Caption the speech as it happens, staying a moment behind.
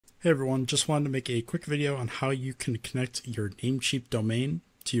Hey everyone, just wanted to make a quick video on how you can connect your Namecheap domain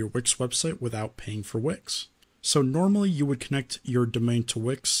to your Wix website without paying for Wix. So normally you would connect your domain to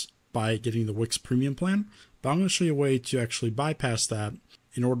Wix by getting the Wix premium plan, but I'm going to show you a way to actually bypass that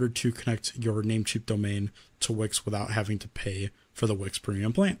in order to connect your Namecheap domain to Wix without having to pay for the Wix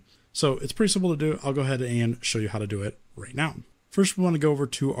premium plan. So it's pretty simple to do. I'll go ahead and show you how to do it right now. First, we want to go over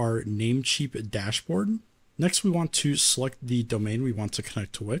to our Namecheap dashboard. Next, we want to select the domain we want to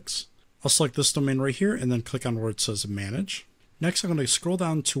connect to Wix. I'll select this domain right here and then click on where it says manage. Next, I'm going to scroll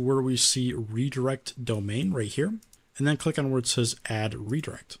down to where we see redirect domain right here, and then click on where it says add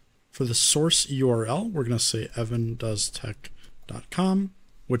redirect. For the source URL, we're going to say evandoestech.com,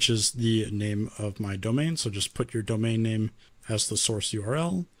 which is the name of my domain. So just put your domain name as the source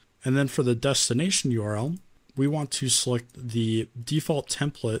URL. And then for the destination URL, we want to select the default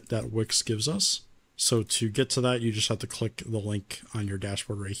template that Wix gives us. So to get to that, you just have to click the link on your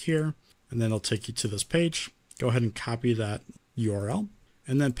dashboard right here, and then it'll take you to this page. Go ahead and copy that URL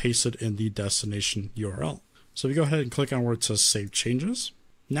and then paste it in the destination URL. So if you go ahead and click on where it says save changes.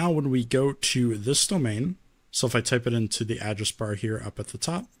 Now when we go to this domain, so if I type it into the address bar here up at the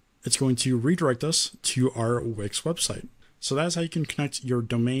top, it's going to redirect us to our Wix website. So that's how you can connect your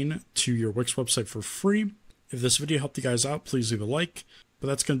domain to your Wix website for free. If this video helped you guys out, please leave a like. But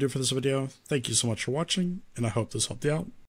that's going to do it for this video. Thank you so much for watching, and I hope this helped you out.